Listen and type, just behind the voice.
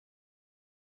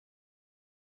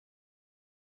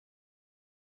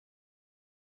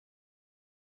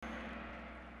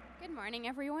Good morning,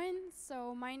 everyone.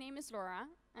 So my name is Laura,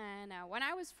 and when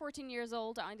I was 14 years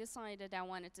old, I decided I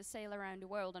wanted to sail around the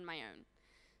world on my own.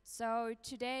 So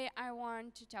today I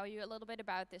want to tell you a little bit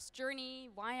about this journey,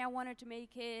 why I wanted to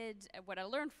make it, what I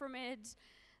learned from it.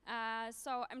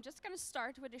 So I'm just going to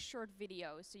start with a short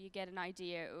video so you get an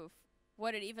idea of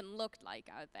what it even looked like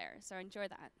out there. So enjoy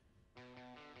that.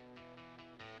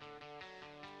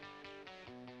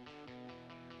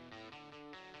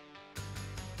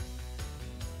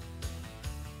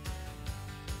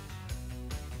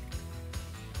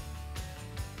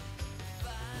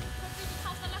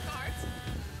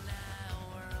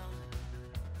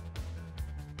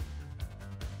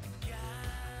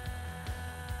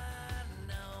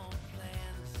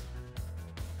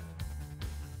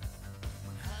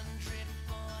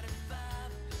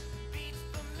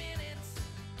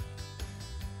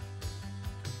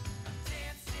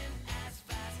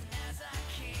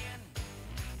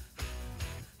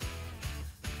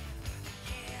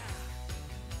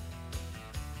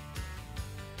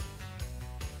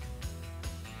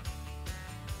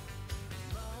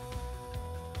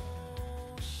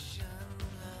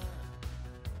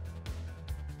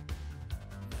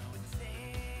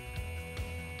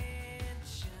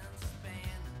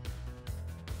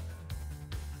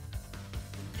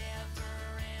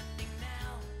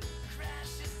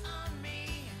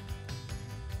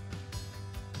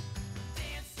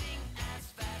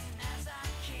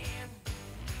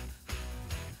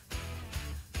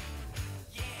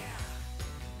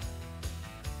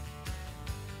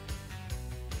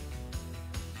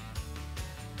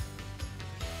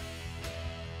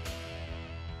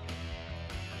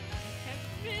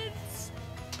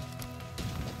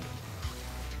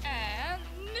 En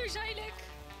nu zeil ik.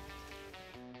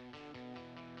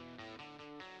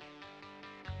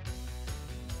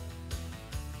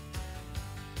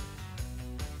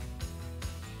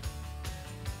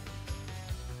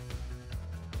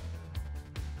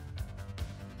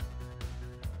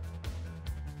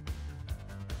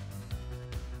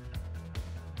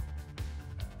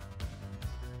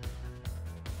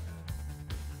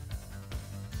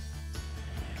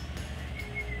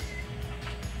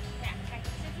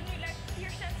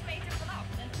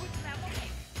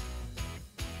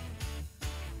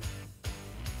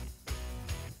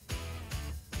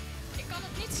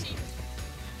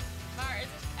 Maar het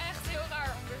is echt heel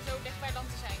raar om er zo dicht bij land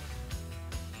te zijn.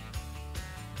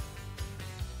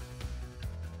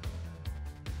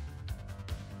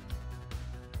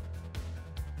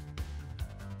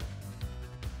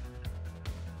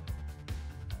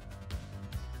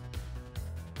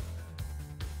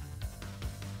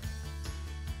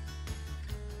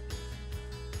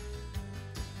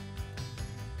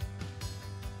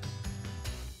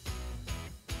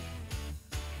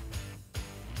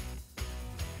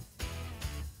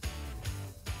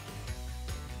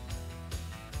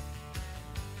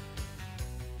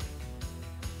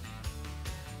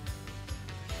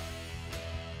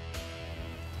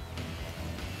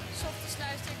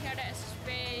 Luister ik naar de SSB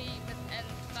en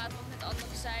praat wat met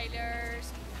andere zeilers.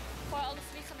 Gooi alle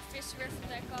vliegende vissen weer van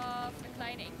dek af, de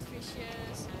kleine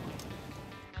inktvisjes.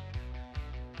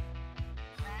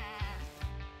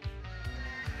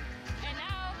 En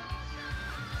now,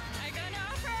 I'm gonna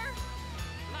offer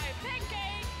my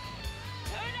pancake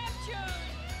to Neptune.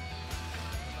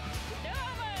 The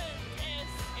moment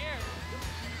is here.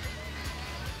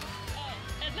 Oh,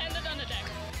 it landed on the deck.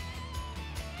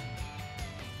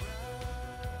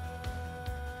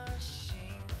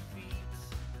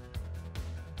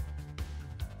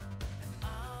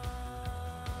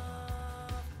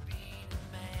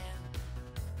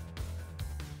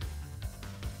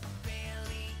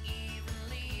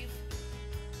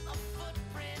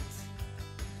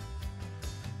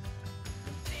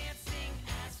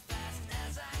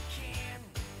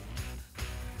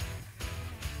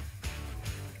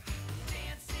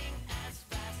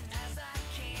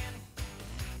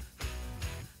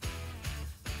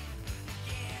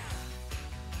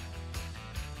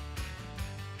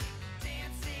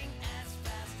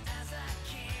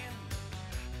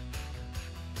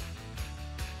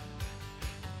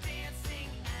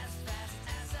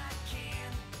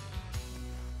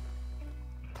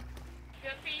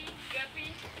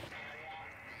 Guppy.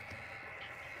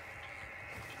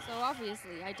 So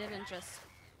obviously I didn't just...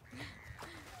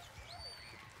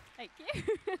 Thank you.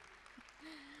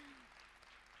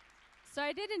 So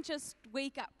I didn't just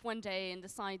wake up one day and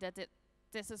decide that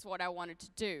this is what I wanted to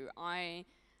do. I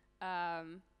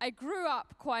grew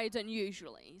up quite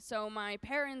unusually. So my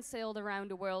parents sailed around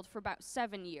the world for about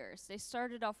 7 years. They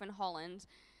started off in Holland,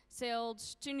 sailed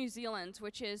to New Zealand,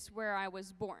 which is where I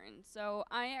was born. So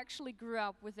I actually grew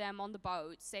up with them on the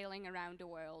boat, sailing around the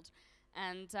world.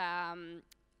 And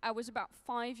I was about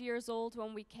 5 years old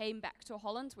when we came back to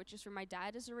Holland, which is where my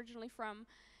dad is originally from.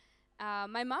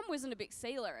 My mom wasn't a big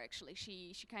sailor, actually.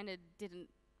 She kind of didn't,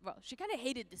 well, she kind of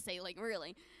hated the sailing,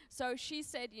 really. So she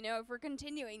said, you know, if we're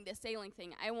continuing the sailing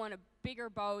thing, I want a bigger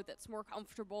boat that's more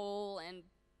comfortable. And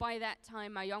by that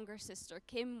time, my younger sister,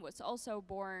 Kim, was also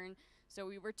born. So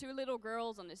we were two little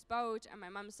girls on this boat, and my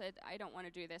mom said, I don't want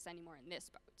to do this anymore in this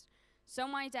boat. So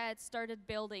my dad started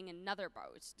building another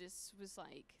boat. This was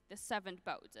like the 7th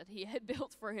boat that he had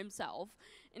built for himself,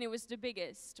 and it was the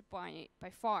biggest by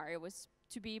far. It was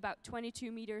to be about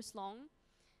 22 meters long,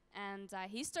 and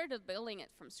he started building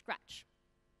it from scratch.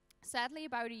 Sadly,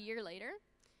 about a year later,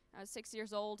 I was 6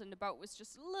 years old, and the boat was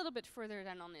just a little bit further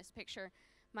than on this picture.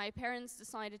 My parents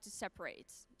decided to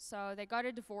separate. So they got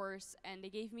a divorce, and they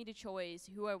gave me the choice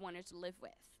who I wanted to live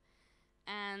with.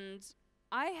 And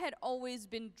I had always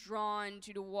been drawn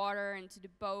to the water and to the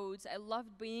boats. I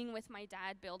loved being with my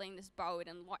dad building this boat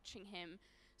and watching him.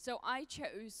 So I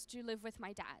chose to live with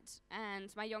my dad. And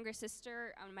my younger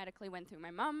sister automatically went through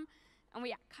my mom. And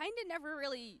we kind of never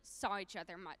really saw each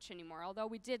other much anymore, although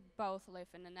we did both live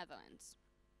in the Netherlands.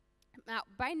 Now,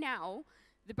 by now,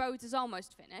 the boat is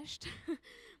almost finished.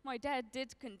 My dad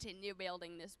did continue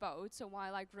building this boat, so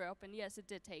while I grew up, and yes, it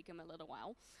did take him a little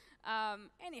while.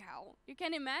 Anyhow, you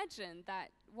can imagine that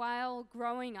while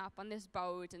growing up on this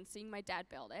boat and seeing my dad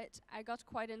build it, I got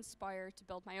quite inspired to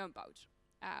build my own boat,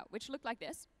 which looked like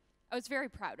this. I was very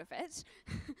proud of it.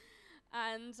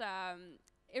 And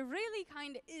it really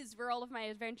kind of is where all of my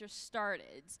adventures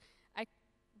started. I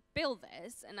built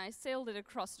this, and I sailed it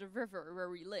across the river where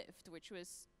we lived, which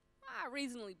was a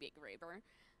reasonably big river.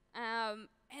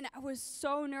 And I was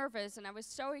so nervous, and I was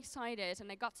so excited,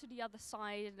 and I got to the other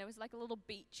side, and there was like a little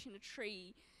beach in a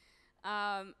tree.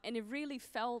 And it really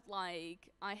felt like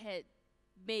I had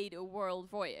made a world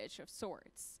voyage of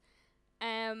sorts.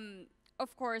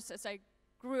 Of course, as I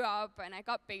grew up and I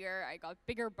got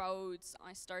bigger boats.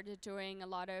 I started doing a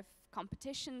lot of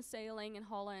competition sailing in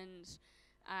Holland.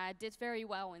 Did very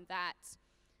well in that.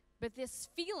 But this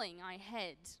feeling I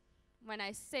had when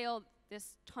I sailed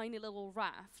this tiny little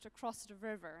raft across the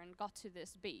river and got to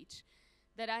this beach,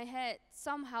 that I had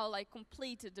somehow like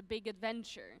completed a big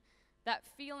adventure. That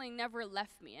feeling never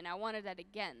left me, and I wanted that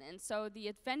again. And so the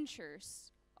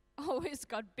adventures always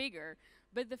got bigger,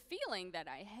 but the feeling that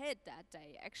I had that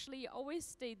day actually always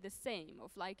stayed the same,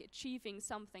 of like achieving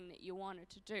something that you wanted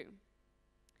to do.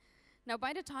 Now,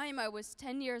 by the time I was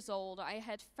 10 years old, I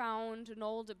had found an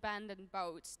old abandoned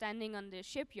boat standing on the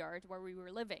shipyard where we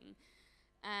were living.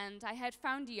 And I had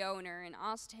found the owner and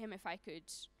asked him if I could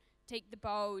take the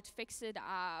boat, fix it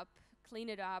up, clean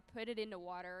it up, put it in the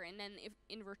water, and then if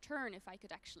in return if I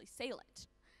could actually sail it.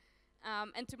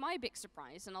 And to my big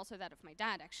surprise, and also that of my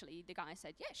dad actually, the guy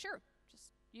said, yeah, sure,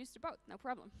 just use the boat, no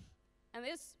problem. And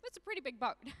it's a pretty big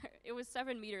boat. It was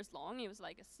 7 meters long. It was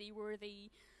like a seaworthy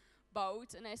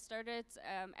boat, and I started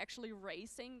actually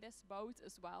racing this boat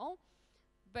as well.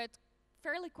 But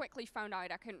fairly quickly found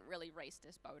out I couldn't really race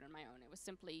this boat on my own. It was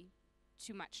simply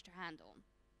too much to handle.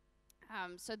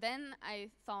 So then I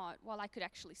thought, well, I could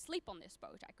actually sleep on this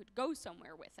boat. I could go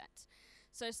somewhere with it.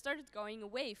 So I started going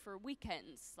away for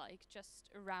weekends, like just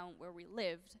around where we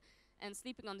lived, and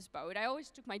sleeping on this boat. I always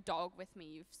took my dog with me.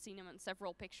 You've seen him in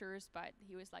several pictures, but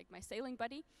he was like my sailing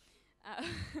buddy.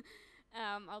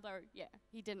 Although, yeah,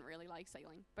 he didn't really like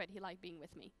sailing, but he liked being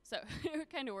with me. So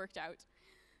it kind of worked out.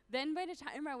 Then by the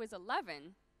time I was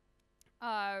 11,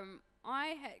 I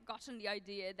had gotten the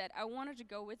idea that I wanted to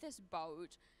go with this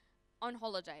boat on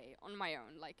holiday on my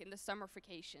own, like in the summer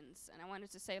vacations, and I wanted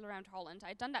to sail around Holland.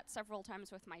 I'd done that several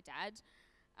times with my dad,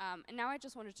 and now I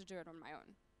just wanted to do it on my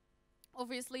own.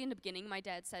 Obviously, in the beginning, my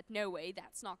dad said, no way,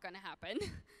 that's not going to happen.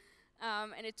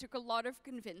 And it took a lot of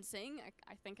convincing.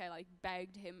 I think I like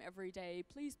begged him every day,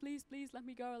 please, please, please, let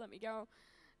me go, let me go.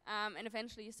 And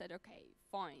eventually he said, okay,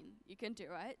 fine, you can do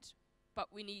it, but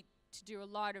we need to do a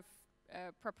lot of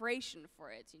preparation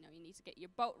for it. You know, you need to get your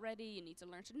boat ready, you need to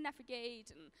learn to navigate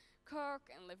and cook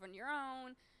and live on your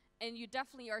own, and you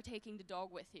definitely are taking the dog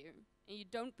with you. And you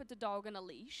don't put the dog on a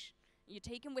leash. You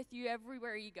take him with you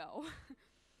everywhere you go.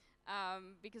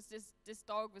 Because this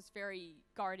dog was very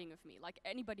guarding of me. Like,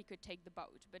 anybody could take the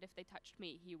boat, but if they touched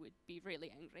me, he would be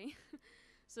really angry.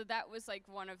 So that was like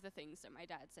one of the things that my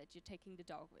dad said, you're taking the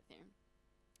dog with you.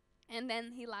 And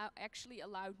then he actually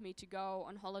allowed me to go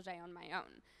on holiday on my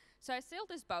own. So I sailed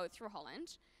this boat through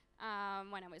Holland.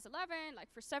 when I was 11,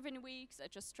 like for 7 weeks. I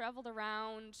just traveled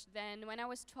around. Then when I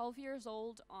was 12 years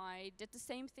old, I did the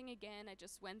same thing again. I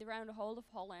just went around the whole of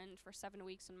Holland for 7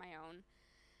 weeks on my own.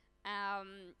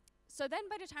 So then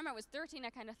by the time I was 13, I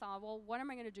kind of thought, well, what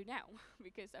am I going to do now?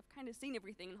 Because I've kind of seen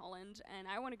everything in Holland, and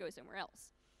I want to go somewhere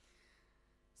else.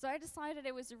 So I decided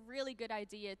it was a really good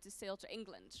idea to sail to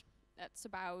England. That's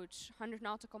about 100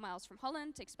 nautical miles from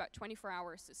Holland. Takes about 24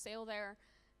 hours to sail there.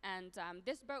 And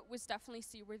this boat was definitely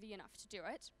seaworthy enough to do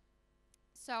it.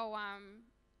 So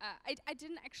I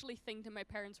didn't actually think that my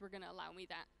parents were going to allow me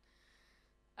that.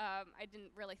 I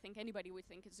didn't really think anybody would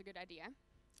think it's a good idea.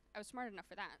 I was smart enough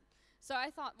for that. So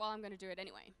I thought, well, I'm going to do it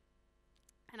anyway.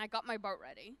 And I got my boat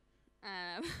ready.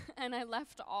 And I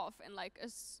left off in like a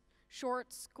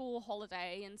short school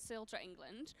holiday and sailed to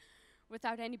England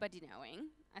without anybody knowing.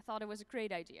 I thought it was a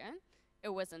great idea. It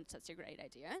wasn't such a great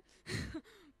idea.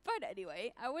 But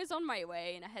anyway, I was on my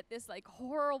way, and I had this like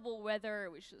horrible weather.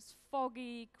 It was just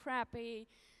foggy, crappy.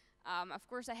 Of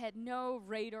course, I had no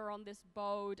radar on this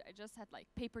boat. I just had like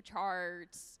paper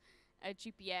charts, a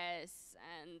GPS,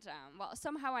 and well,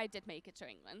 somehow I did make it to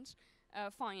England.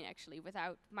 Fine, actually,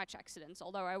 without much accidents,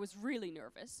 although I was really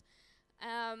nervous.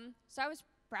 So I was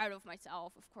proud of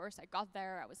myself, of course. I got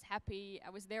there, I was happy. I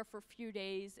was there for a few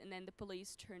days, and then the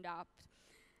police turned up,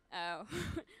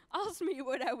 asked me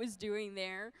what I was doing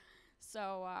there.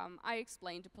 So I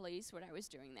explained to police what I was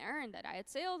doing there, and that I had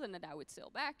sailed, and that I would sail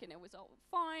back, and it was all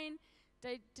fine.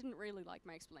 They didn't really like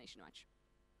my explanation much.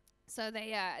 So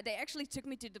they actually took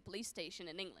me to the police station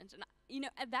in England. And,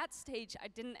 at that stage, I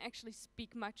didn't actually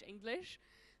speak much English.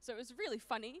 So it was really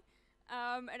funny.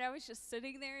 And I was just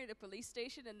sitting there at the police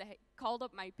station, and they called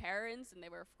up my parents, and they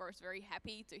were, of course, very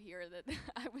happy to hear that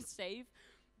I was safe.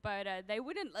 But they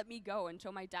wouldn't let me go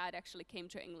until my dad actually came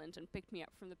to England and picked me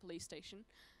up from the police station.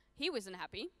 He wasn't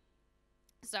happy.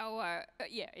 So,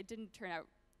 yeah, it didn't turn out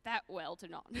that well to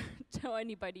not tell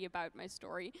anybody about my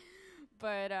story.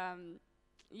 But,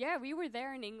 yeah, we were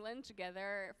there in England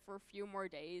together for a few more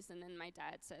days, and then my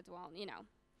dad said, well,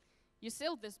 you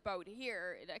sailed this boat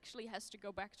here, it actually has to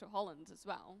go back to Holland as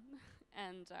well.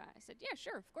 And I said, yeah,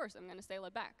 sure, of course, I'm going to sail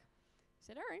it back. He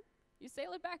said, all right, you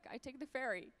sail it back, I take the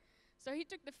ferry. So he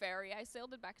took the ferry, I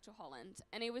sailed it back to Holland,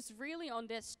 and it was really on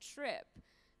this trip,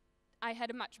 I had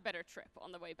a much better trip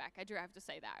on the way back, I do have to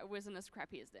say that, it wasn't as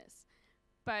crappy as this.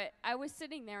 But I was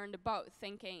sitting there in the boat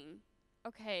thinking,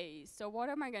 okay, so what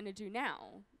am I going to do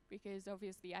now? Because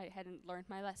obviously I hadn't learned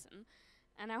my lesson,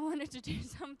 and I wanted to do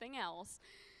something else.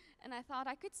 And I thought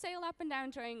I could sail up and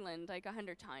down to England like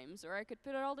 100 times, or I could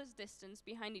put all this distance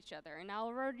behind each other, and I'll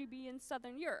already be in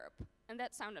Southern Europe. And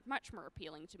that sounded much more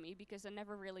appealing to me, because I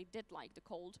never really did like the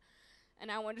cold,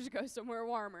 and I wanted to go somewhere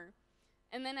warmer.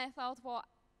 And then I thought, well,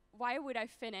 why would I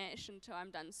finish until I'm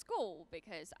done school?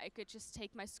 Because I could just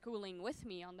take my schooling with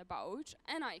me on the boat,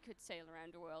 and I could sail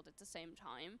around the world at the same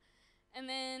time. And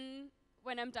then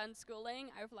when I'm done schooling,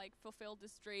 I've like fulfilled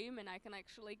this dream, and I can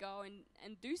actually go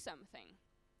and do something.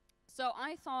 So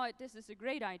I thought, this is a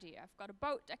great idea. I've got a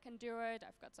boat that can do it.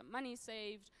 I've got some money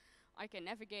saved. I can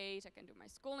navigate. I can do my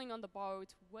schooling on the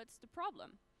boat. What's the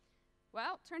problem?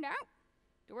 Well, turned out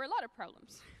there were a lot of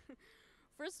problems.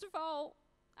 First of all,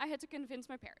 I had to convince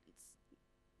my parents.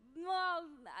 Well,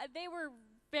 they were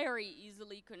very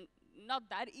easily, not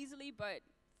that easily, but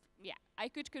yeah, I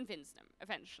could convince them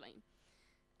eventually.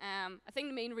 I think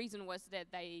the main reason was that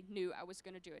they knew I was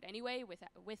going to do it anyway,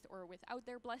 with or without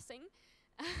their blessing.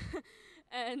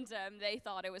 And they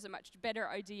thought it was a much better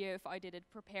idea if I did it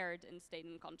prepared and stayed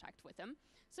in contact with them.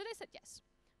 So they said yes.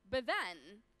 But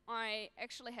then I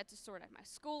actually had to sort out my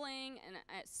schooling, and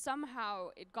somehow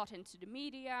it got into the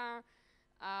media,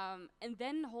 and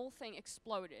then the whole thing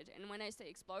exploded. And when I say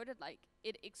exploded, like,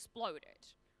 it exploded.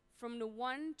 From the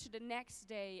one to the next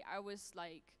day, I was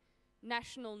like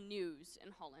national news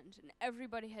in Holland, and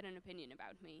everybody had an opinion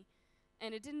about me.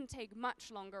 And it didn't take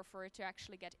much longer for it to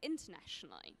actually get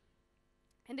internationally.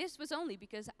 And this was only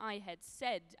because I had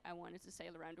said I wanted to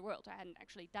sail around the world. I hadn't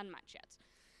actually done much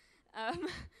yet.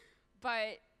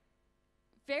 But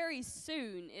very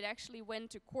soon, it actually went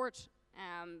to court.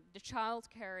 The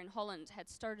childcare in Holland had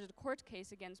started a court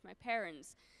case against my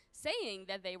parents, saying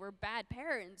that they were bad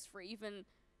parents for even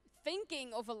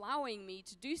thinking of allowing me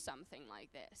to do something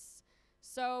like this.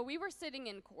 So we were sitting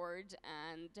in court,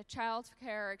 and the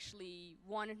childcare actually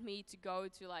wanted me to go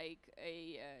to like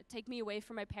take me away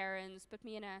from my parents, put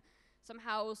me in some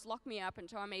house, lock me up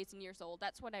until I'm 18 years old.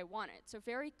 That's what I wanted. So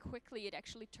very quickly it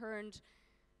actually turned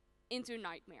into a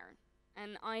nightmare.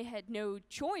 And I had no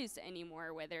choice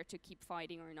anymore whether to keep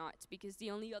fighting or not, because the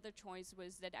only other choice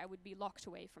was that I would be locked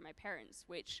away from my parents,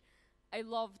 which I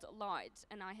loved a lot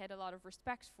and I had a lot of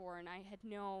respect for, and I had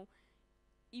no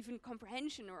even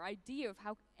comprehension or idea of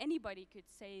how anybody could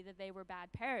say that they were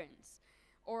bad parents,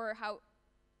 or how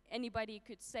anybody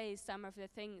could say some of the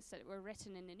things that were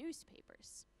written in the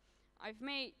newspapers. I've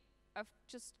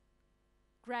just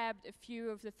grabbed a few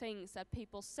of the things that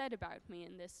people said about me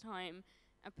in this time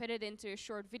and put it into a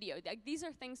short video. Like, these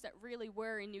are things that really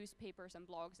were in newspapers and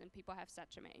blogs and people have said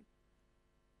to me.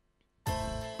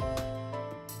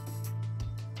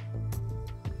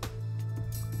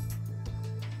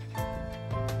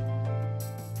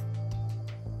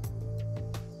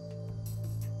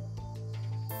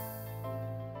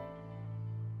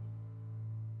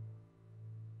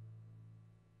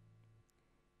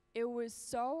 It was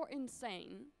so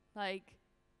insane. Like,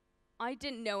 I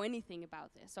didn't know anything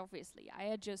about this, obviously. I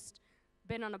had just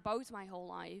been on a boat my whole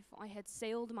life. I had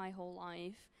sailed my whole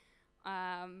life.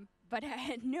 But I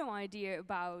had no idea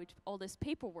about all this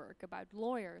paperwork, about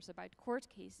lawyers, about court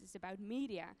cases, about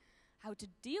media, how to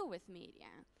deal with media.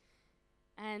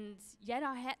 And yet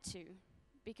I had to,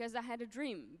 because I had a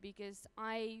dream, because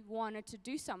I wanted to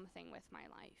do something with my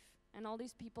life. And all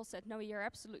these people said, no, you're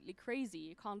absolutely crazy,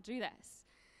 you can't do this.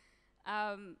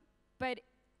 But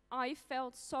I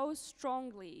felt so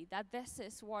strongly that this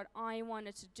is what I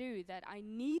wanted to do, that I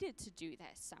needed to do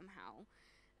this somehow.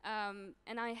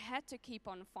 And I had to keep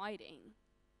on fighting.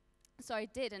 So I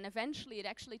did, and eventually it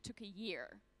actually took a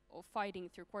year of fighting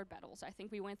through court battles. I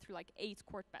think we went through like 8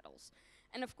 court battles.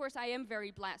 And of course I am very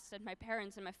blessed that my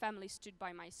parents and my family stood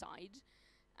by my side.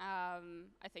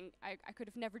 I think I could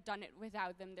have never done it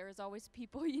without them. There's always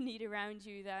people you need around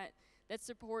you that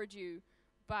support you.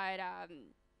 But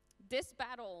this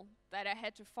battle that I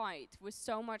had to fight was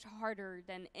so much harder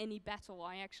than any battle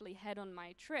I actually had on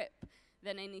my trip,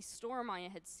 than any storm I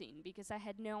had seen, because I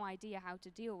had no idea how to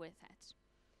deal with it.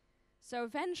 So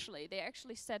eventually, they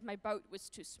actually said my boat was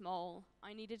too small.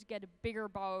 I needed to get a bigger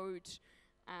boat.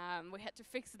 We had to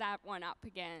fix that one up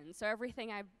again. So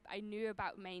everything I knew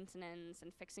about maintenance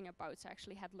and fixing a boat, I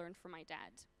actually had learned from my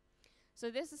dad. So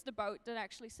this is the boat that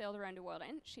actually sailed around the world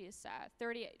in. She is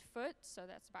 38 foot, so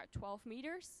that's about 12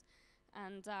 meters.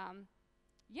 And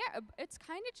yeah, it's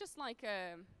kind of just like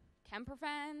a camper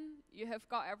van. You have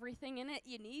got everything in it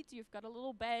you need. You've got a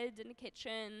little bed in the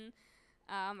kitchen.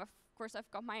 Of course, I've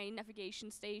got my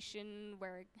navigation station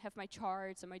where I have my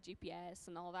charts and my GPS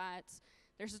and all that.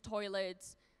 There's a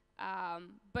toilet.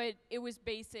 But it was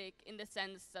basic in the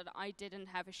sense that I didn't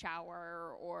have a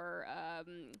shower or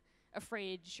a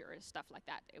fridge or stuff like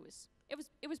that. It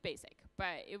was basic,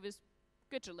 but it was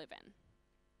good to live in.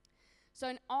 So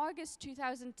in August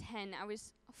 2010, I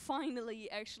was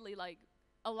finally actually like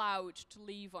allowed to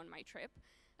leave on my trip.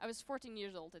 I was 14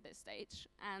 years old at this stage,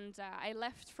 and I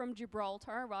left from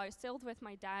Gibraltar. Well, I sailed with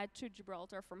my dad to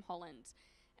Gibraltar from Holland,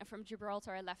 and from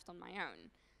Gibraltar I left on my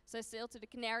own. So I sailed to the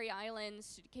Canary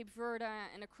Islands, to Cape Verde,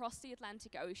 and across the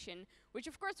Atlantic Ocean, which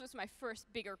of course was my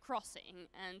first bigger crossing.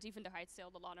 And even though I had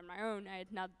sailed a lot on my own, I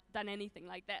had not done anything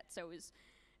like that. So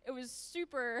it was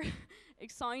super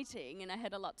exciting, and I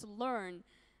had a lot to learn.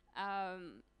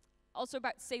 Also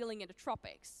about sailing in the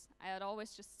tropics. I had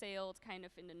always just sailed kind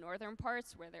of in the northern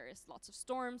parts where there is lots of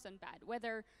storms and bad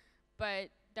weather, but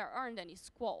there aren't any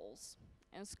squalls.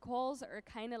 And squalls are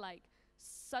kind of like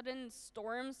sudden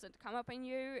storms that come up on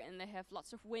you, and they have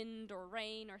lots of wind or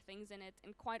rain or things in it,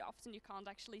 and quite often you can't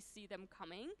actually see them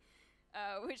coming,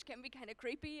 which can be kind of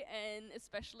creepy, and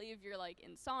especially if you're like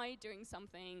inside doing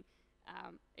something,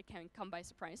 it can come by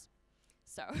surprise.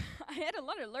 So I had a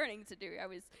lot of learning to do. I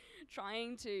was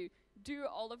trying to do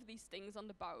all of these things on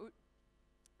the boat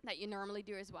that you normally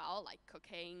do as well, like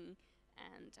cooking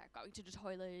and going to the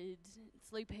toilet,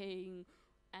 sleeping.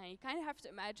 And you kind of have to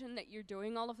imagine that you're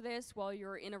doing all of this while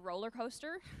you're in a roller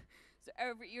coaster. So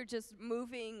you're just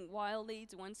moving wildly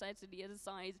to one side to the other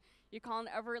side. You can't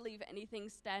ever leave anything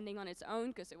standing on its own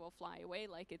because it will fly away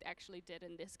like it actually did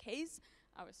in this case.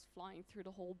 I was flying through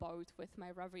the whole boat with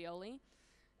my ravioli.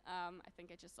 I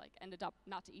think I just like ended up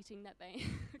not eating that day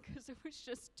because it was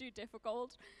just too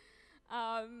difficult.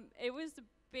 It was a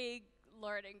big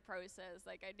learning process.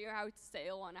 Like, I knew how to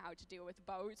sail and how to deal with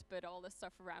boats, but all the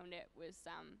stuff around it was,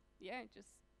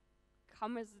 just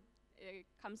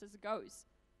comes as it goes.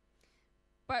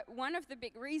 But one of the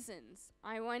big reasons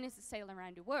I wanted to sail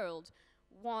around the world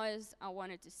was I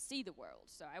wanted to see the world.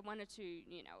 So I wanted to,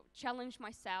 challenge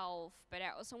myself, but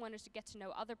I also wanted to get to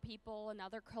know other people and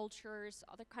other cultures,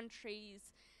 other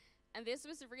countries. And this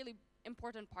was a really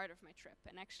important part of my trip.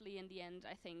 And actually, in the end,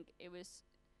 I think it was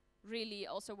really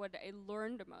also what I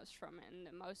learned the most from it and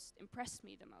the most impressed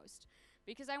me the most.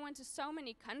 Because I went to so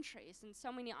many countries and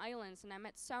so many islands, and I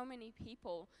met so many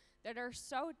people that are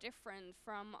so different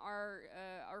from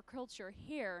our culture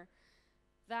here,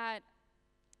 that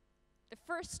the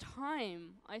first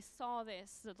time I saw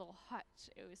this little hut,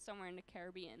 it was somewhere in the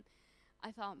Caribbean,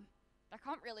 I thought, there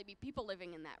can't really be people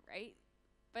living in that, right?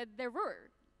 But there were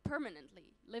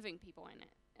permanently living people in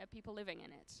it, people living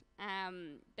in it.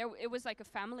 It was like a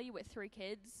family with 3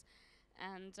 kids,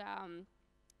 and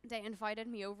they invited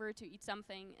me over to eat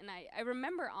something, and I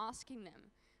remember asking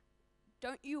them,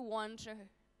 don't you want to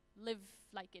live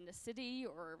like in the city,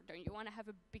 or don't you want to have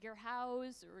a bigger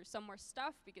house or some more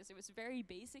stuff? Because it was very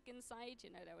basic inside, you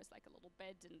know, there was like a little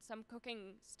bed and some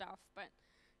cooking stuff, but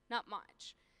not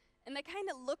much. And they kind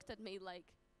of looked at me like,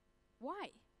 why?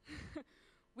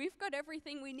 We've got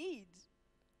everything we need.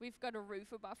 We've got a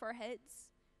roof above our heads,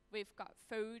 we've got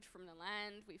food from the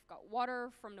land, we've got water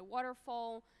from the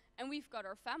waterfall, and we've got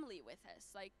our family with us.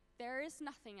 Like, there is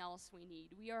nothing else we need.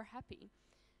 We are happy.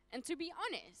 And to be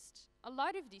honest, a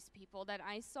lot of these people that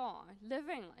I saw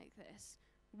living like this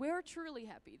were truly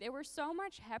happy. They were so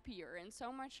much happier and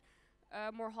so much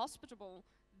more hospitable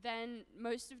than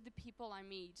most of the people I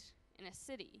meet in a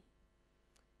city.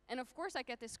 And of course I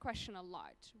get this question a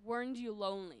lot. Weren't you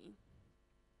lonely?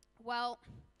 Well,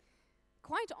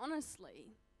 quite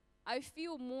honestly, I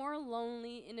feel more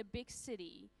lonely in a big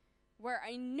city where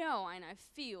I know and I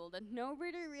feel that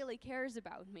nobody really cares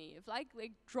about me. If I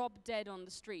drop dead on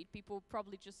the street, people would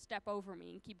probably just step over me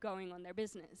and keep going on their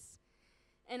business.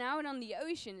 And out on the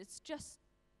ocean, it's just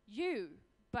you,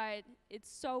 but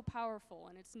it's so powerful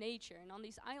and it's nature. And on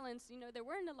these islands, you know, there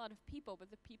weren't a lot of people, but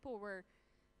the people were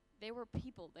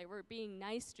people. They were being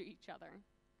nice to each other.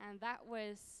 And that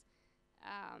was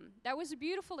a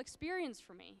beautiful experience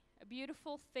for me, a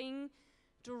beautiful thing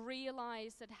to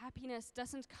realize that happiness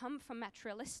doesn't come from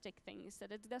materialistic things,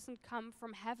 that it doesn't come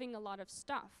from having a lot of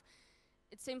stuff.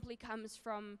 It simply comes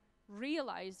from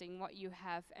realizing what you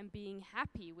have and being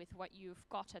happy with what you've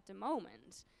got at the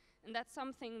moment. And that's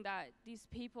something that these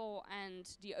people and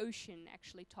the ocean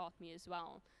actually taught me as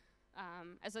well.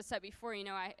 As I said before, you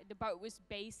know, the boat was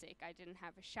basic. I didn't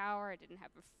have a shower, I didn't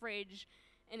have a fridge.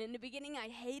 And in the beginning I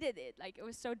hated it, like it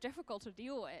was so difficult to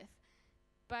deal with.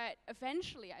 But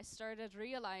eventually I started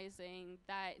realizing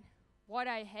that what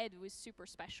I had was super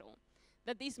special.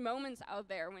 That these moments out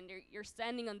there when you're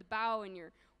standing on the bow and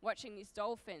you're watching these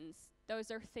dolphins,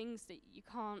 those are things that you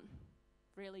can't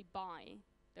really buy.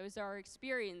 Those are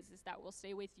experiences that will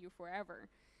stay with you forever.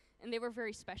 And they were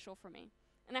very special for me.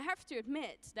 And I have to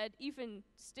admit that even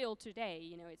still today,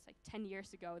 you know, it's like 10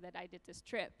 years ago that I did this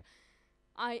trip,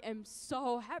 I am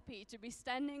so happy to be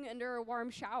standing under a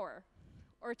warm shower,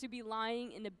 or to be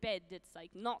lying in a bed that's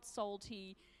like not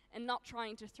salty and not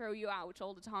trying to throw you out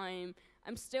all the time.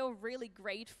 I'm still really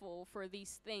grateful for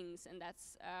these things, and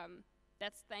that's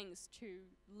thanks to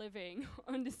living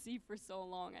on the sea for so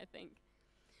long, I think.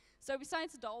 So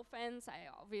besides dolphins, I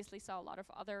obviously saw a lot of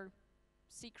other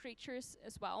sea creatures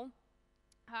as well.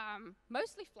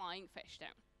 Mostly flying fish though,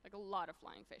 like a lot of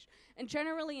flying fish. And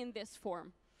generally in this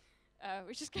form,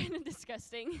 which is kind of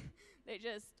disgusting. They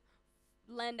just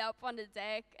land up on the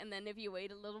deck, and then if you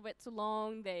wait a little bit too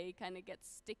long, they kind of get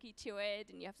sticky to it,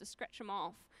 and you have to scratch them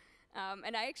off.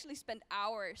 And I actually spent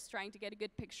hours trying to get a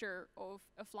good picture of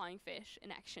a flying fish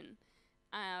in action.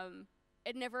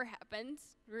 It never happened,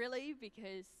 really,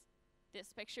 because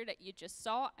this picture that you just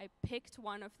saw, I picked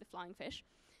one of the flying fish,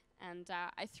 and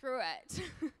I threw it.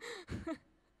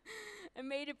 I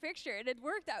made a picture, and it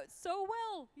worked out so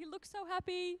well. He looked so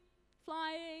happy,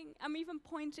 flying. I'm even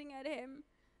pointing at him.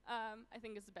 I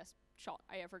think it's the best shot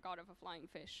I ever got of a flying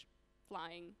fish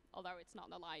flying, although it's not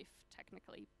alive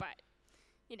technically, but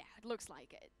you know, it looks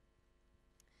like it.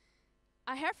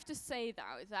 I have to say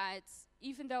though that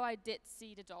even though I did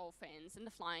see the dolphins and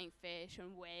the flying fish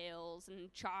and whales and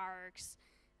sharks,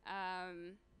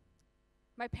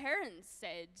 my parents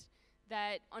said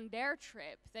that on their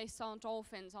trip they saw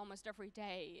dolphins almost every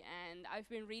day, and I've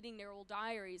been reading their old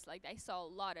diaries, like they saw a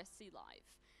lot of sea life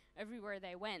everywhere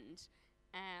they went.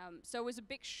 So it was a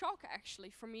big shock actually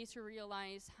for me to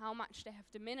realize how much they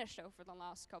have diminished over the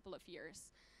last couple of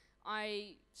years.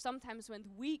 I sometimes went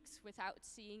weeks without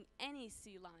seeing any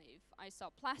sea life. I saw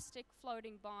plastic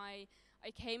floating by.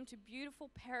 I came to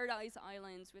beautiful paradise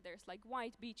islands where there's like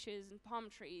white beaches and palm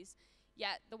trees,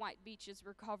 yet the white beaches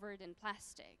were covered in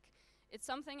plastic. It's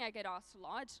something I get asked a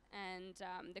lot, and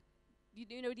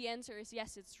the answer is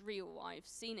yes, it's real. I've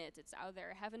seen it, it's out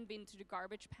there. I haven't been to the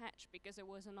garbage patch because it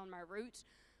wasn't on my route,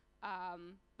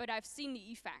 but I've seen the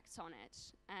effects on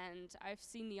it, and I've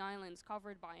seen the islands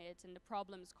covered by it and the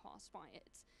problems caused by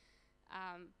it,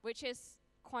 which is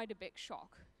quite a big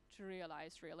shock to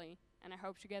realize, really, and I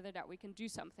hope together that we can do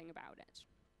something about it.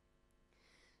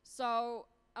 So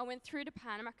I went through the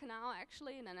Panama Canal,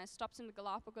 actually, and then I stopped in the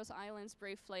Galapagos Islands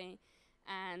briefly,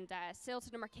 and sailed to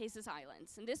the Marquesas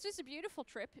Islands. And this was a beautiful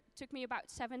trip. It took me about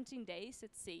 17 days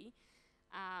at sea.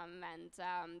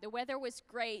 The weather was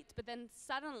great, but then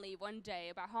suddenly one day,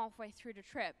 about halfway through the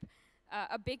trip,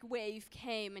 a big wave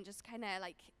came and just kind of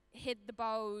like hit the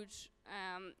boat,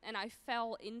 and I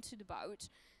fell into the boat.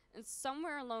 And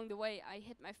somewhere along the way, I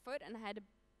hit my foot and I had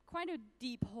quite a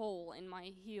deep hole in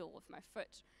my heel of my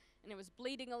foot. And it was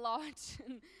bleeding a lot.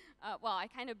 And, well, I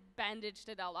kind of bandaged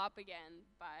it all up again,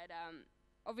 but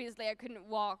obviously I couldn't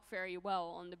walk very well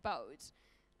on the boat.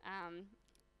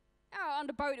 On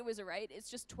the boat it was alright.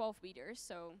 It's just 12 meters,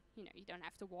 so you don't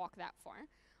have to walk that far.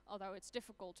 Although it's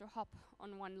difficult to hop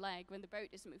on one leg when the boat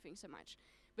is moving so much.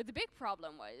 But the big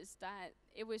problem was that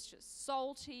it was just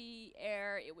salty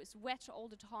air, it was wet all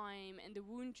the time, and the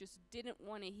wound just didn't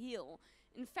want to heal.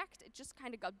 In fact, it just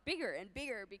kind of got bigger and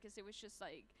bigger because it was just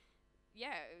like,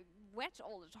 wet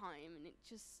all the time, and it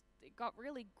got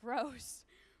really gross.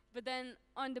 But then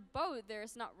on the boat,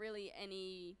 there's not really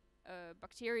any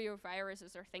bacteria or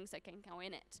viruses or things that can go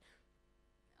in it.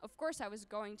 Of course, I was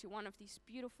going to one of these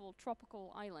beautiful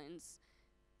tropical islands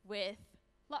with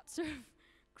lots of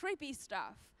creepy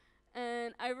stuff.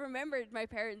 And I remembered my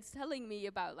parents telling me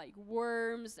about like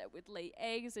worms that would lay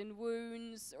eggs in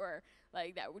wounds, or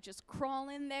like that would just crawl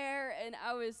in there. And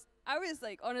I was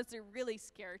like honestly really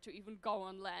scared to even go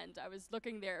on land. I was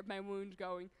looking there at my wound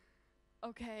going,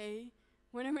 okay,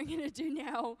 what am I gonna do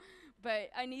now?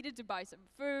 But I needed to buy some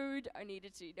food, I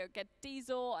needed to get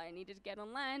diesel, I needed to get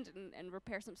on land and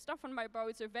repair some stuff on my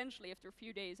boat. So eventually, after a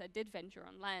few days, I did venture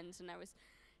on land, and I was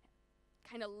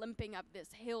kind of limping up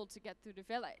this hill to get through the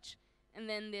village. And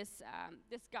then this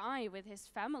guy with his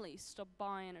family stopped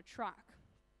by in a truck.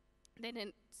 They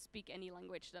didn't speak any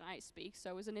language that I speak,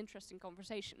 so it was an interesting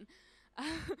conversation.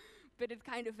 But it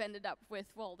kind of ended up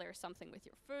with, well, there's something with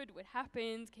your food, what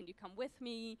happened, can you come with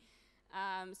me?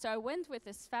 So I went with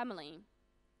this family,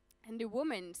 and the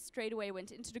woman straight away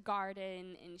went into the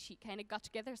garden, and she kind of got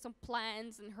together some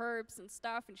plants and herbs and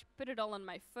stuff, and she put it all on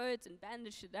my foot and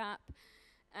bandaged it up.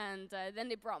 And then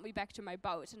they brought me back to my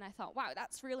boat, and I thought, wow,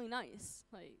 that's really nice.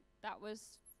 Like, that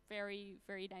was very,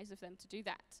 very nice of them to do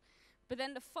that. But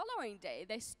then the following day,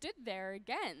 they stood there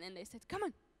again, and they said, come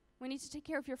on, we need to take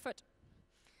care of your foot.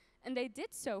 And they did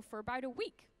so for about a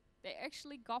week. They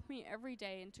actually got me every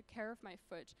day and took care of my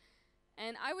foot.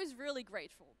 And I was really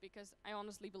grateful, because I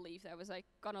honestly believed I was like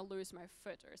gonna lose my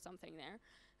foot or something there.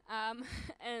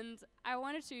 And I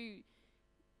wanted to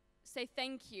say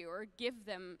thank you, or give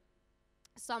them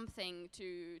something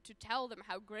to tell them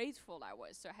how grateful I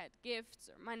was. So I had gifts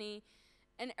or money,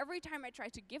 and every time I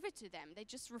tried to give it to them, they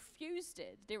just refused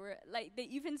it. They were like, they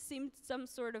even seemed some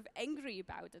sort of angry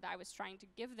about that I was trying to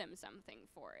give them something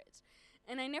for it.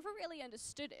 And I never really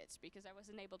understood it, because I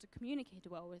wasn't able to communicate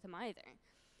well with them either.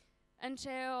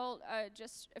 Until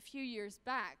just a few years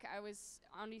back, I was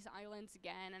on these islands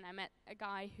again, and I met a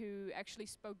guy who actually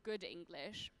spoke good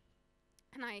English.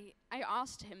 And I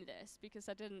asked him this, because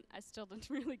I still didn't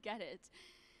really get it.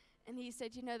 And he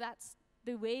said, that's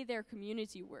the way their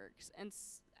community works. And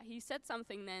he said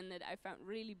something then that I found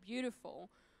really beautiful,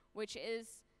 which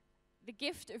is, the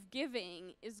gift of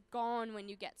giving is gone when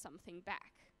you get something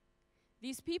back.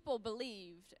 These people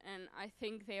believed, and I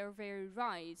think they are very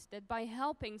right, that by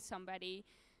helping somebody,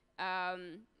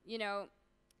 they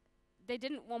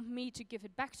didn't want me to give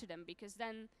it back to them, because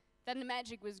then the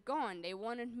magic was gone. They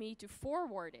wanted me to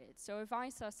forward it. So if I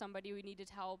saw somebody who needed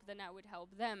help, then I would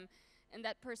help them, and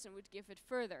that person would give it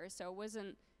further. So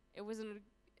it wasn't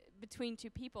between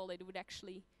two people. It would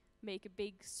actually make a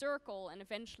big circle and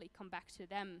eventually come back to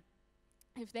them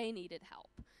if they needed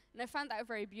help. And I found that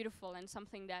very beautiful, and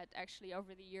something that actually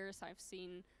over the years I've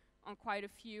seen on quite a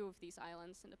few of these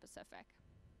islands in the Pacific.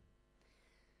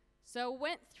 So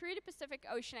went through the Pacific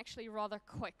Ocean actually rather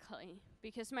quickly,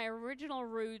 because my original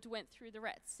route went through the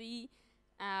Red Sea,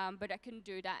 but I couldn't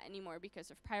do that anymore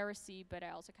because of piracy, but I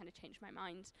also kind of changed my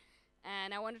mind.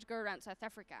 And I wanted to go around South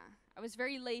Africa. I was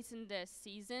very late in the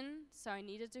season, so I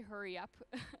needed to hurry up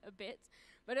a bit.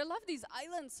 But I love these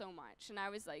islands so much, and I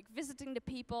was like visiting the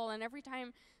people, and every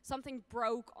time something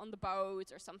broke on the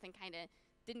boat or something kind of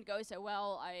didn't go so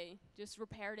well, I just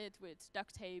repaired it with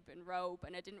duct tape and rope,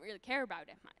 and I didn't really care about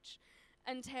it much.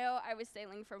 Until I was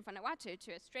sailing from Vanuatu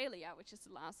to Australia, which is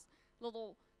the last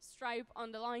little stripe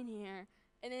on the line here,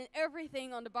 and then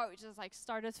everything on the boat just like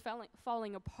started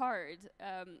falling apart.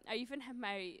 I even had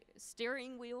my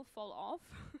steering wheel fall off.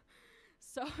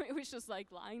 So it was just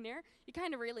like lying there. You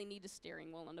kind of really need a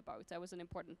steering wheel on the boat. That was an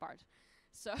important part.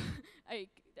 So I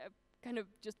kind of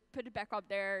just put it back up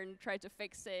there and tried to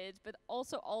fix it. But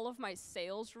also all of my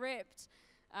sails ripped.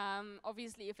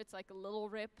 Obviously, if it's like a little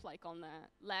rip, like on the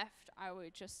left, I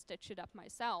would just stitch it up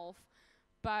myself.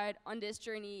 But on this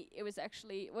journey, it was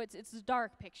actually, well, it's a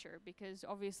dark picture, because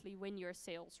obviously when your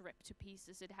sails rip to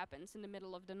pieces, it happens in the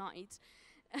middle of the night.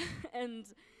 And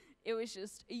it was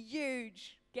just a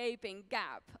huge gaping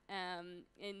gap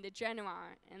in the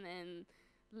Genoa. And then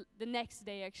the next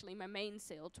day, actually, my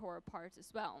mainsail tore apart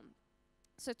as well.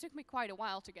 So it took me quite a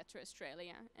while to get to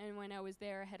Australia. And when I was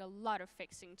there, I had a lot of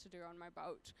fixing to do on my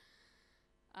boat.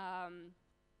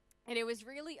 And it was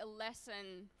really a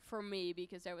lesson for me,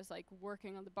 because I was like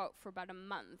working on the boat for about a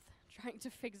month, trying to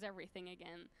fix everything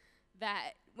again,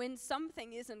 that when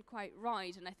something isn't quite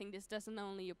right, and I think this doesn't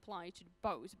only apply to the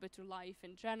boat, but to life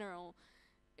in general,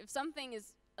 if something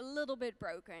is a little bit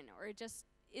broken, or it just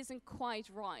isn't quite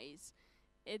right,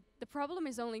 the problem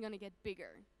is only going to get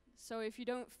bigger. So if you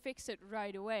don't fix it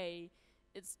right away,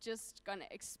 it's just going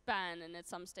to expand, and at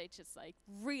some stage it's like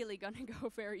really going to go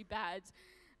very bad.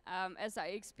 As I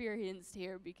experienced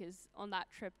here, because on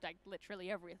that trip, like literally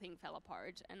everything fell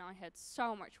apart, and I had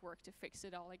so much work to fix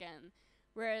it all again.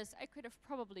 Whereas I could have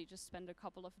probably just spent a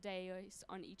couple of days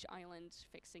on each island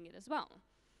fixing it as well.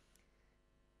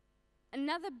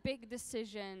 Another big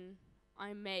decision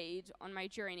I made on my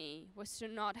journey was to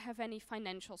not have any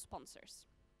financial sponsors.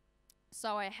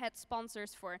 So I had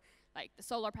sponsors for like the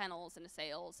solar panels and the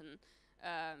sails and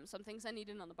some things I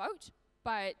needed on the boat,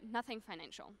 but nothing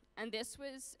financial. And this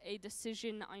was a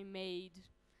decision I made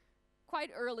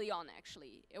quite early on,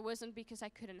 actually. It wasn't because I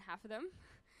couldn't have them.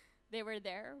 They were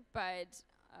there, but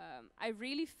I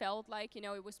really felt like, you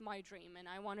know, it was my dream, and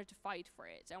I wanted to fight for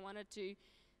it. I wanted to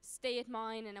stay at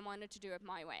mine, and I wanted to do it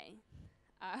my way.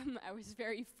 I was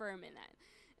very firm in that.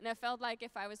 And I felt like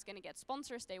if I was going to get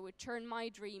sponsors, they would turn my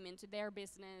dream into their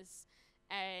business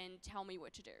and tell me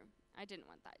what to do. I didn't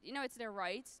want that. You know, it's their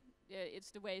right.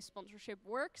 It's the way sponsorship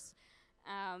works.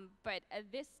 But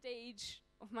at this stage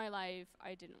of my life,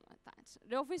 I didn't want that.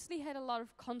 It obviously had a lot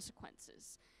of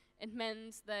consequences. It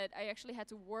meant that I actually had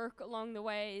to work along the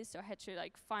way, so I had to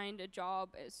like find a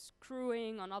job as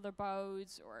crewing on other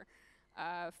boats, or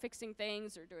fixing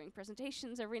things, or doing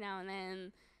presentations every now and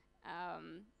then,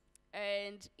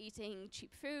 and eating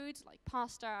cheap food like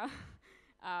pasta,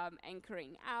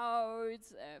 anchoring out,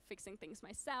 fixing things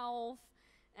myself.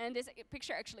 And this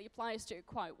picture actually applies to it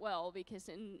quite well, because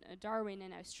in Darwin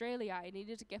in Australia, I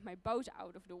needed to get my boat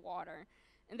out of the water,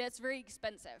 and that's very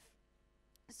expensive.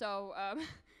 So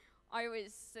I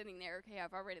was sitting there, okay,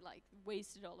 I've already like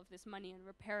wasted all of this money on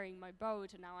repairing my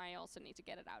boat, and now I also need to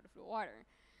get it out of the water.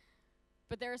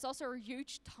 But there's also a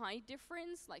huge tide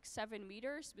difference, like 7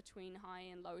 meters between high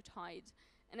and low tide.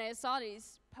 And I saw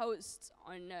these posts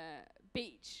on the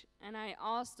beach, and I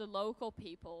asked the local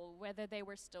people whether they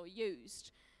were still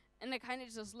used. And they kind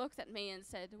of just looked at me and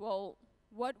said, well,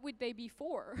 what would they be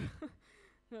for?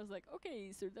 And I was like,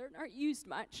 okay, so they're not used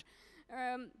much.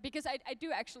 Because I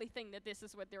do actually think that this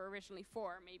is what they're originally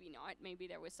for. Maybe not. Maybe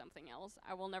there was something else.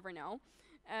 I will never know.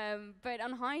 But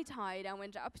on high tide, I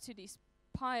went up to these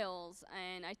piles,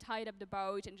 and I tied up the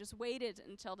boat and just waited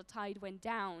until the tide went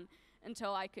down,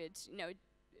 until I could, you know,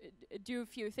 do a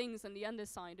few things on the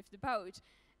underside of the boat.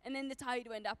 And then the tide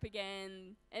went up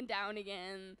again and down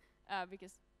again,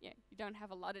 because yeah, you don't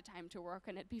have a lot of time to work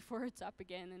on it before it's up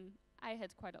again, and I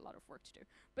had quite a lot of work to do.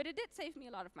 But it did save me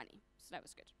a lot of money, so that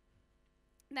was good.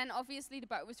 Then obviously the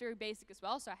boat was very basic as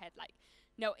well, so I had like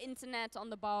no internet on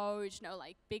the boat, no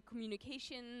like big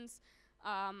communications.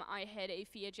 I had a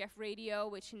VHF radio,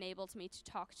 which enabled me to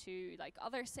talk to like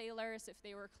other sailors if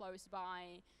they were close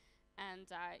by. And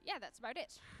yeah, that's about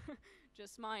it.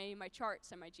 Just my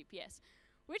charts and my GPS,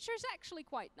 which is actually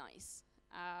quite nice.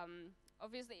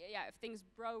 Obviously, yeah, if things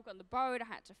broke on the boat, I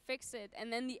had to fix it.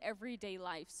 And then the everyday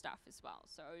life stuff as well.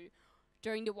 So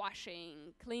doing the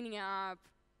washing, cleaning up,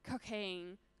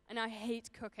 cooking. And I hate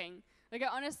cooking. Like,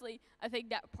 I think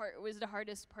that part was the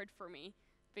hardest part for me,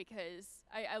 because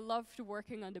I loved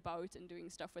working on the boat and doing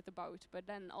stuff with the boat, but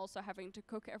then also having to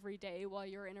cook every day while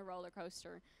you're in a roller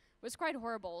coaster was quite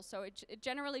horrible. So it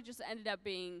generally just ended up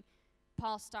being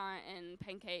pasta and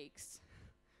pancakes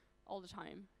all the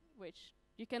time, which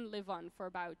you can live on for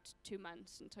about 2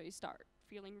 months until you start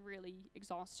feeling really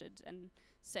exhausted and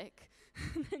sick.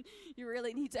 Then you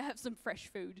really need to have some fresh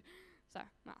food. So,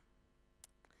 well.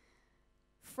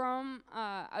 From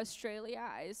Australia,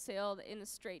 I sailed in a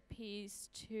straight piece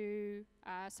to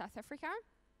South Africa.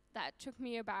 That took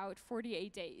me about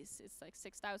 48 days. It's like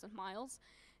 6,000 miles.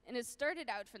 And it started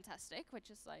out fantastic, which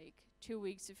is like 2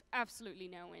 weeks of absolutely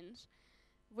no wind,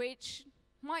 which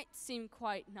might seem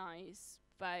quite nice,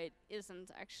 but isn't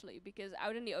actually, because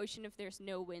out in the ocean, if there's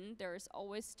no wind, there's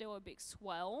always still a big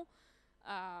swell.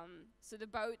 So the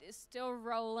boat is still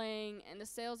rolling and the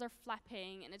sails are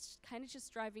flapping, and it's kind of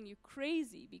just driving you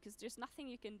crazy because there's nothing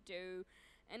you can do,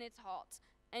 and it's hot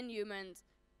and humid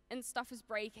and stuff is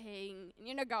breaking and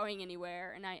you're not going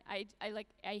anywhere. And I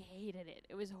hated it.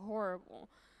 It was horrible.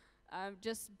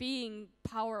 Just being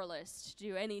powerless to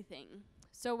do anything.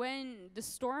 So when the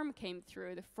storm came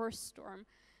through, the first storm,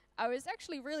 I was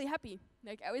actually really happy.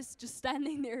 Like, I was just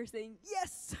standing there saying,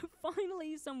 yes,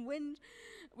 finally some wind.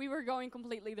 We were going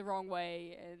completely the wrong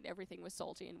way and everything was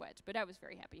salty and wet, but I was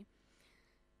very happy.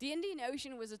 The Indian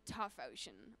Ocean was a tough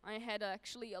ocean. I had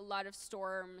actually a lot of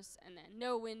storms, and then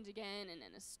no wind again, and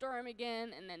then a storm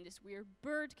again, and then this weird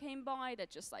bird came by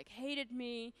that just like hated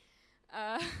me.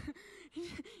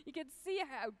 You can see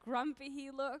how grumpy he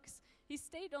looks. He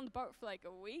stayed on the boat for like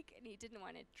a week, and he didn't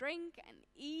want to drink and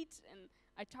eat, and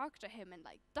I talked to him in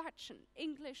like Dutch and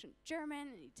English and German,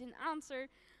 and he didn't answer.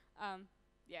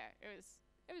 Yeah, it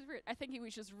was weird. I think he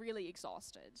was just really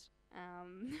exhausted.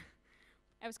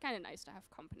 It was kind of nice to have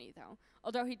company, though.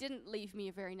 Although he didn't leave me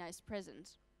a very nice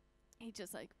present. He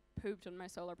just, like, pooped on my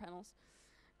solar panels.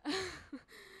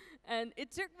 And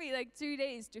it took me, like, 2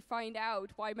 days to find out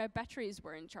why my batteries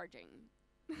weren't charging.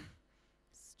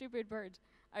 Stupid bird.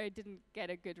 I didn't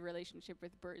get a good relationship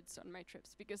with birds on my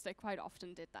trips, because they quite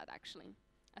often did that, actually.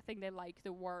 I think they like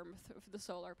the warmth of the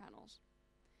solar panels.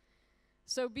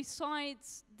 So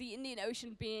besides the Indian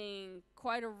Ocean being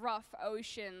quite a rough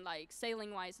ocean, like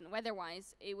sailing-wise and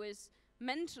weather-wise, it was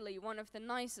mentally one of the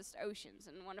nicest oceans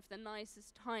and one of the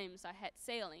nicest times I had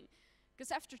sailing.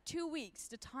 Because after 2 weeks,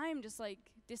 the time just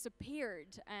like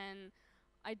disappeared, and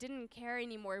I didn't care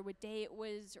anymore what day it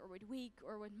was, or what week,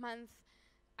 or what month.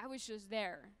 I was just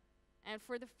there. And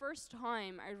for the first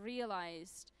time, I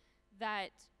realized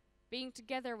that being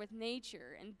together with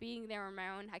nature and being there on my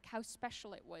own, like how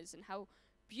special it was and how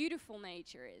beautiful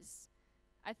nature is.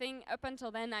 I think up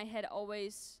until then I had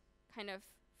always kind of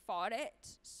fought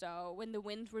it. So when the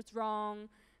wind was wrong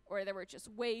or there were just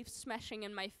waves smashing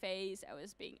in my face, I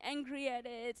was being angry at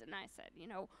it, and I said, you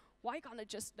know, why can't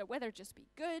the weather just be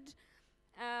good?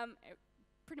 It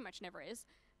pretty much never is.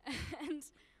 And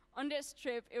on this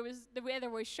trip, the weather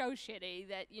was so shitty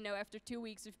that, you know, after 2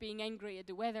 weeks of being angry at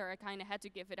the weather, I kind of had to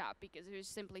give it up because it was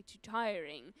simply too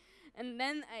tiring. And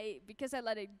then because I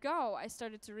let it go, I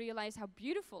started to realize how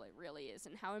beautiful it really is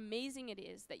and how amazing it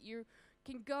is that you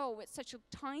can go with such a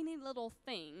tiny little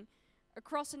thing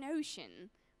across an ocean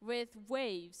with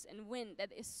waves and wind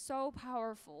that is so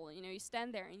powerful. You know, you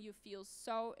stand there and you feel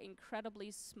so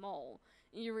incredibly small,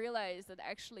 and you realize that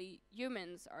actually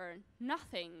humans are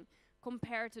nothing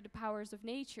compared to the powers of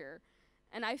nature.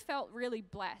 And I felt really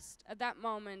blessed. At that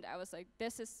moment, I was like,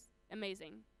 this is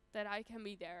amazing that I can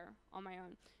be there on my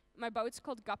own. My boat's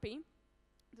called Guppy.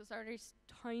 Those are these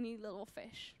tiny little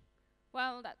fish.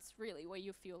 Well, that's really what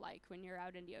you feel like when you're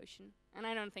out in the ocean. And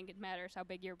I don't think it matters how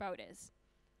big your boat is.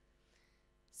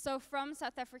 So from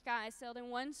South Africa, I sailed in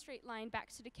one straight line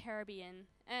back to the Caribbean.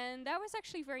 And that was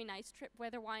actually a very nice trip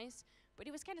weather-wise, but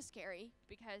it was kind of scary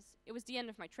because it was the end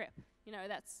of my trip. You know,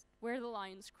 that's where the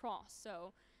lines cross.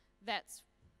 So that's,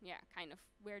 yeah, kind of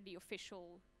where the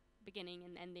official beginning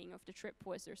and ending of the trip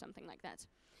was, or something like that.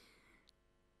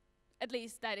 At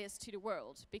least that is to the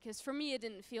world, because for me it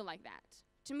didn't feel like that.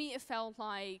 To me it felt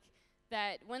like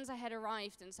that once I had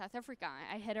arrived in South Africa,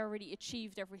 I had already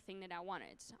achieved everything that I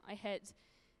wanted. I had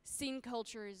seen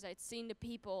cultures, I'd seen the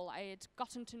people, I had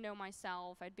gotten to know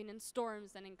myself, I'd been in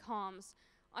storms and in calms.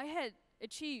 I had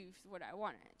achieved what I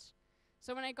wanted.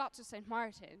 So when I got to St.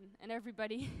 Martin and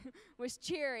everybody was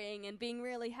cheering and being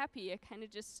really happy, I kind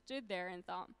of just stood there and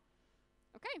thought,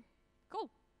 okay, cool,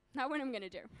 now what I'm gonna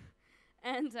do?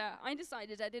 And I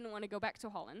decided I didn't want to go back to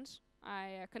Holland.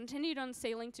 I continued on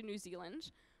sailing to New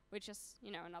Zealand, which is,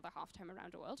 you know, another half time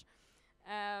around the world.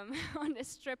 On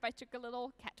this trip, I took a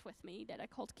little cat with me that I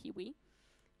called Kiwi,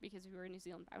 because we were New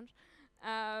Zealand bound.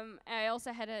 I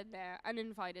also had an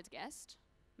uninvited guest,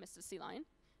 Mr. Sea Lion.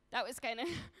 That was kind of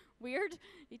weird.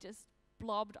 He just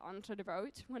blobbed onto the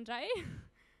boat one day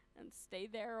and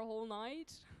stayed there a whole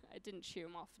night. I didn't shoo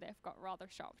him off. They've got rather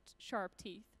sharp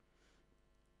teeth.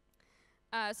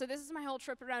 So this is my whole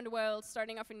trip around the world,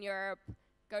 starting off in Europe,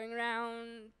 going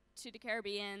around to the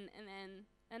Caribbean, and then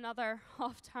another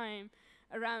half time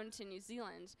around to New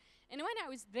Zealand. And when I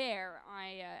was there,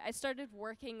 I started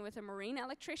working with a marine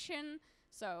electrician.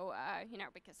 So, you know,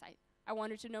 because I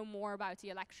wanted to know more about the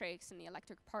electrics and the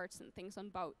electric parts and things on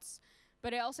boats.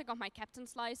 But I also got my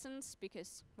captain's license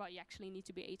because, well, you actually need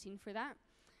to be 18 for that.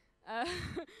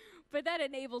 but that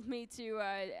enabled me to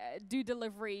do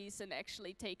deliveries and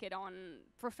actually take it on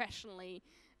professionally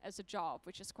as a job,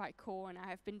 which is quite cool, and I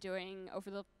have been doing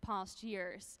over the past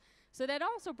years. So that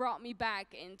also brought me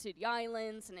back into the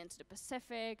islands and into the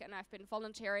Pacific, and I've been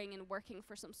volunteering and working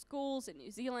for some schools in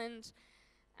New Zealand.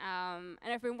 And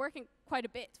I've been working quite a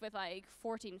bit with like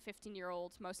 14,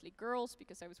 15-year-olds, mostly girls,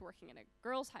 because I was working in a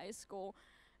girls' high school.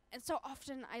 And so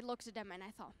often I looked at them and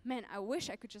I thought, man, I wish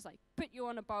I could just like put you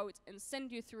on a boat and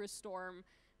send you through a storm,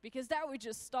 because that would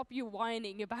just stop you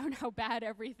whining about how bad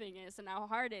everything is and how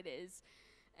hard it is.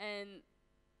 And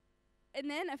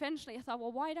then eventually I thought,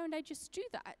 well, why don't I just do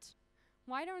that?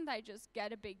 Why don't I just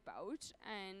get a big boat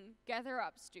and gather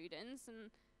up students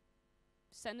and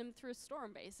send them through a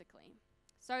storm, basically?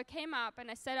 So I came up and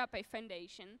I set up a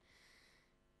foundation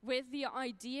with the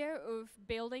idea of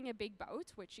building a big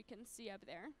boat, which you can see up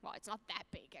there. Well, it's not that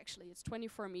big, actually. It's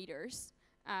 24 meters.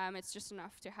 It's just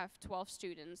enough to have 12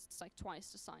 students. It's like twice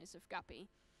the size of Guppy.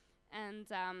 And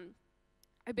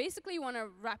I basically want to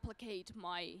replicate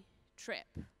my trip.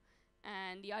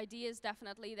 And the idea is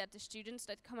definitely that the students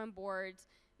that come on board,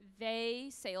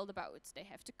 they sail the boats. They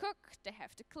have to cook, they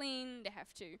have to clean, they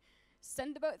have to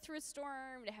send the boat through a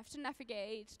storm, they have to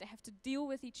navigate, they have to deal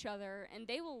with each other, and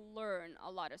they will learn a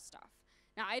lot of stuff.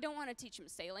 Now, I don't want to teach them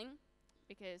sailing,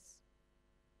 because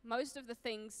most of the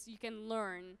things you can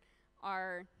learn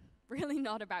are really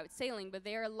not about sailing, but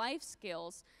they are life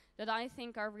skills that I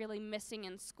think are really missing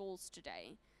in schools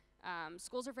today.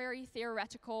 Schools are very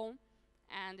theoretical,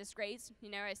 and it's great.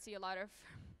 You know, I see a lot of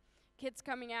kids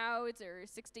coming out, they're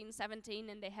 16, 17,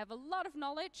 and they have a lot of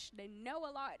knowledge, they know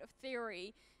a lot of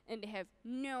theory, and they have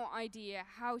no idea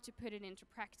how to put it into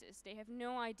practice. They have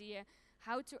no idea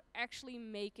how to actually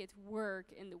make it work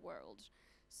in the world.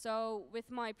 So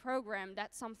with my program,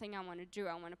 that's something I want to do.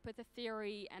 I want to put the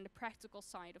theory and the practical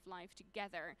side of life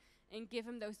together and give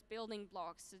them those building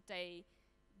blocks that they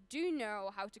do know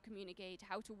how to communicate,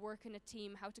 how to work in a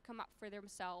team, how to come up for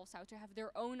themselves, how to have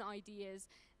their own ideas,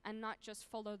 and not just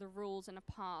follow the rules and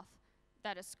a path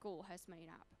that a school has made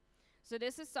up. So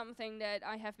this is something that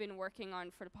I have been working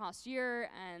on for the past year,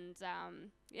 and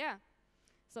yeah,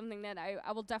 something that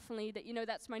I will definitely, that, you know,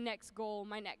 that's my next goal,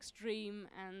 my next dream,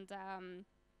 and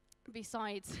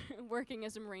besides working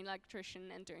as a marine electrician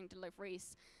and doing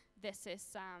deliveries, this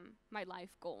is my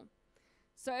life goal.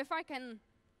 So if I can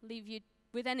leave you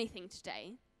with anything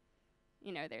today,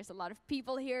 you know, there's a lot of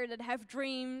people here that have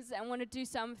dreams and want to do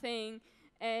something,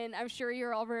 and I'm sure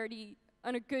you're already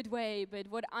on a good way, but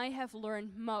what I have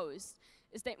learned most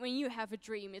is that when you have a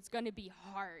dream, it's going to be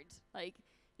hard. Like,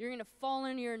 you're going to fall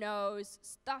on your nose,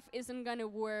 stuff isn't going to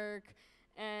work,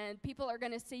 and people are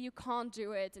going to say you can't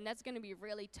do it, and that's going to be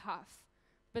really tough.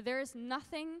 But there is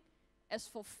nothing as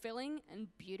fulfilling and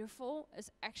beautiful as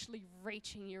actually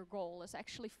reaching your goal, as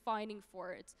actually fighting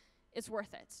for it. It's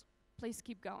worth it. Please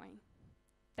keep going.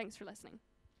 Thanks for listening.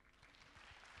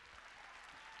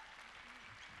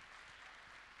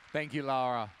 Thank you,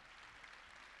 Laura.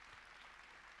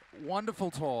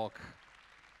 Wonderful talk.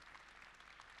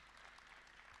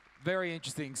 Very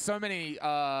interesting. So many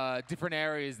different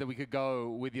areas that we could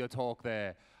go with your talk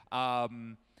there.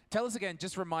 Tell us again,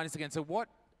 just remind us again, so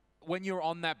when you're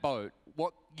on that boat,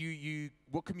 what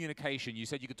communication? You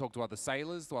said you could talk to other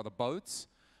sailors, to other boats.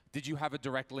 Did you have a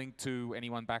direct link to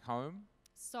anyone back home?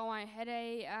 So I had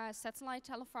a satellite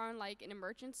telephone, like in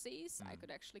emergencies. I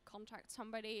could actually contact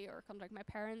somebody or contact my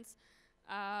parents.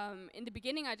 In the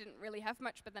beginning, I didn't really have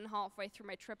much, but then halfway through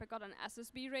my trip, I got an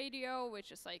SSB radio,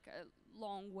 which is like a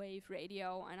long wave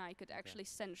radio, and I could actually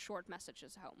send short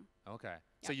messages home. Okay.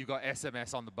 Yeah. So you got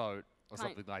SMS on the boat or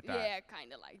something like that? Yeah,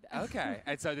 kind of like that. Okay.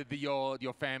 And so did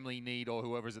your family need, or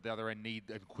whoever's at the other end, need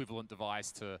an equivalent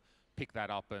device to pick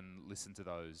that up and listen to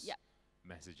those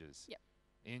messages? Yep.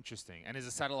 Interesting. And is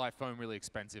a satellite phone really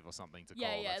expensive or something to call?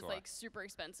 Yeah, it's like super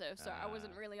expensive, so I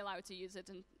wasn't really allowed to use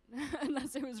it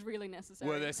unless it was really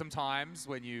necessary. Were there some times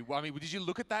when did you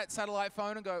look at that satellite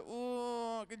phone and go,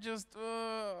 oh, I could just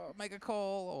make a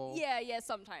call? Or? Yeah,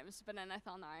 sometimes. But then I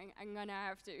thought, no, I'm gonna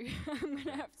have to, I'm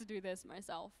gonna have to do this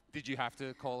myself. Did you have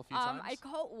to call a few times? I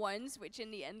called once, which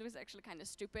in the end was actually kind of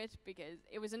stupid because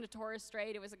it was in the Torres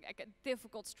Strait. It was like a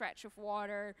difficult stretch of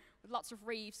water with lots of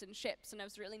reefs and ships, and I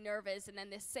was really nervous. And then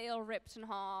this sail ripped in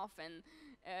half, and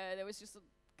there was just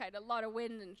kind of a lot of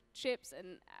wind and ships,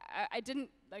 and I didn't,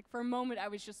 like, for a moment I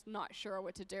was just not sure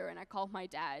what to do, and I called my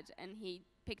dad, and he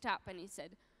picked up and he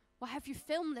said, well, have you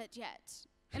filmed it yet?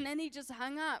 And then he just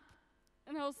hung up,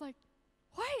 and I was like,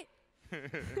 what?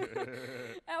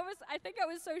 I think I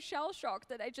was so shell-shocked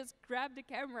that I just grabbed the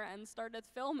camera and started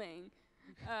filming.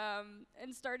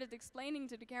 and started explaining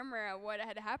to the camera what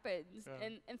had happened. Yeah.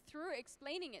 And through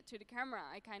explaining it to the camera,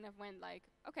 I kind of went like,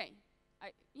 okay,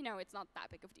 it's not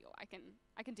that big of a deal. I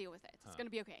can deal with it. It's gonna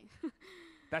be okay.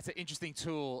 That's an interesting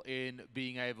tool in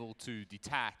being able to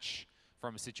detach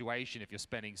from a situation if you're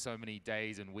spending so many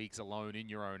days and weeks alone in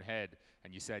your own head.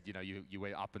 And you said, you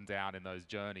went up and down in those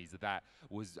journeys. That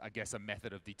was, I guess, a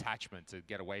method of detachment to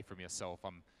get away from yourself.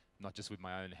 I'm not just with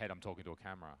my own head, I'm talking to a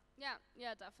camera.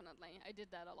 Yeah, definitely. I did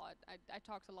that a lot. I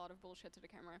talked a lot of bullshit to the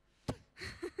camera.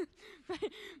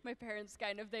 my parents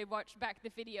they watched back the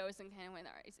videos and kind of went,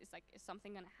 is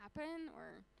something gonna happen,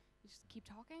 or you just keep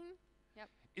talking? Yep.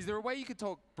 Is there a way you could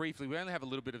talk briefly? We only have a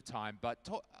little bit of time, but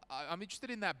I'm interested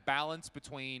in that balance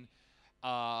between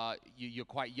you're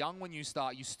quite young when you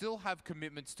start. You still have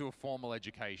commitments to a formal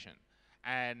education.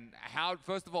 And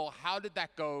first of all, how did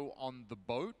that go on the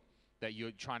boat that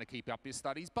you're trying to keep up your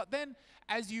studies? But then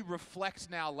as you reflect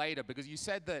now later, because you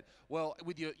said that, well,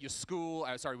 with your school,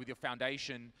 with your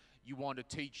foundation, you want to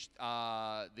teach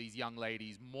these young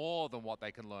ladies more than what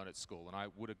they can learn at school, and I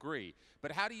would agree.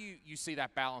 But how do you see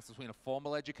that balance between a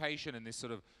formal education and this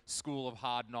sort of school of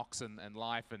hard knocks and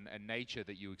life and nature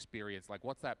that you experience? Like,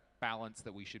 what's that balance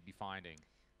that we should be finding?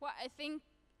 Well, I think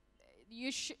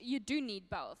you do need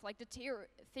both. Like, the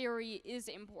theory is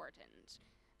important,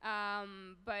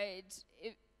 but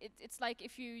it's like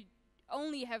if you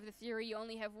only have the theory, you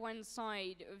only have one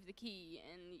side of the key,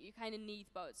 and you kind of need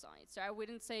both sides. So I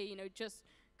wouldn't say, just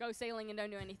go sailing and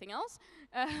don't do anything else,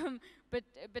 but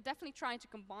definitely trying to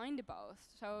combine the both.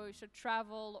 So you should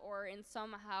travel or in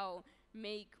somehow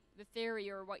make the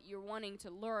theory or what you're wanting to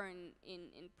learn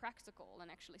in practical and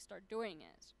actually start doing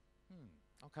it.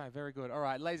 Okay, very good. All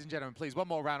right, ladies and gentlemen, please, one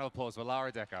more round of applause for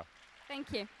Lara Dekker.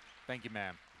 Thank you. Thank you,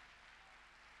 ma'am.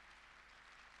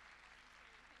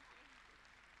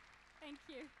 Thank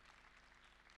you.